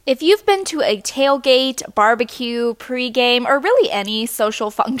If you've been to a tailgate, barbecue, pregame, or really any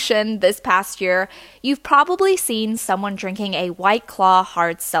social function this past year, you've probably seen someone drinking a White Claw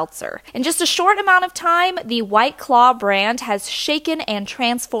hard seltzer. In just a short amount of time, the White Claw brand has shaken and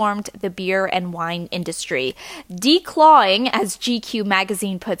transformed the beer and wine industry, declawing, as GQ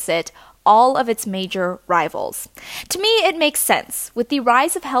magazine puts it, all of its major rivals. To me, it makes sense. With the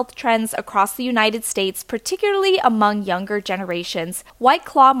rise of health trends across the United States, particularly among younger generations, White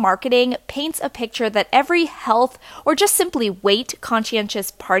Claw marketing paints a picture that every health or just simply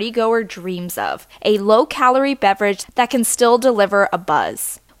weight-conscientious partygoer dreams of: a low-calorie beverage that can still deliver a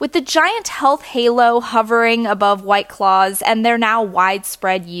buzz. With the giant health halo hovering above White Claws and their now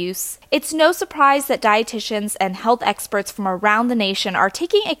widespread use, it's no surprise that dietitians and health experts from around the nation are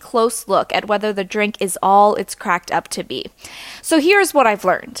taking a close look at whether the drink is all it's cracked up to be. So here's what I've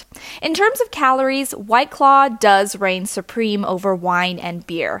learned. In terms of calories, White Claw does reign supreme over wine and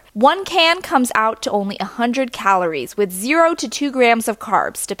beer. One can comes out to only 100 calories, with 0 to 2 grams of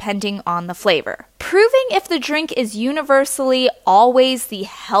carbs, depending on the flavor. Proving if the drink is universally always the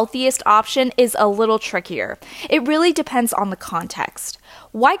healthiest option is a little trickier. It really depends on the context.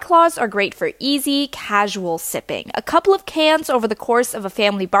 White Claws are great for easy, casual sipping. A couple of cans over the course of a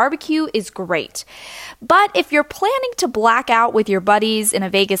family barbecue is great. But if you're planning to black out with your buddies in a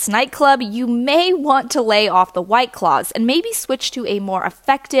Vegas nightclub, you may want to lay off the White Claws and maybe switch to a more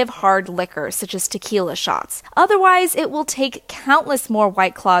effective hard liquor, such as tequila shots. Otherwise, it will take countless more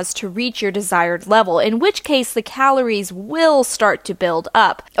White Claws to reach your desired level, in which case the calories will start to build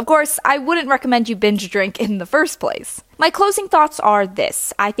up. Of course, I wouldn't recommend you binge drink in the first place. My closing thoughts are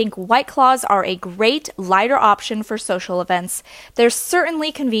this. I think White Claws are a great, lighter option for social events. They're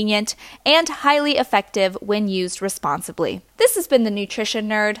certainly convenient and highly effective when used responsibly. This has been the Nutrition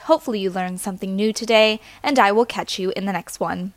Nerd. Hopefully you learned something new today, and I will catch you in the next one.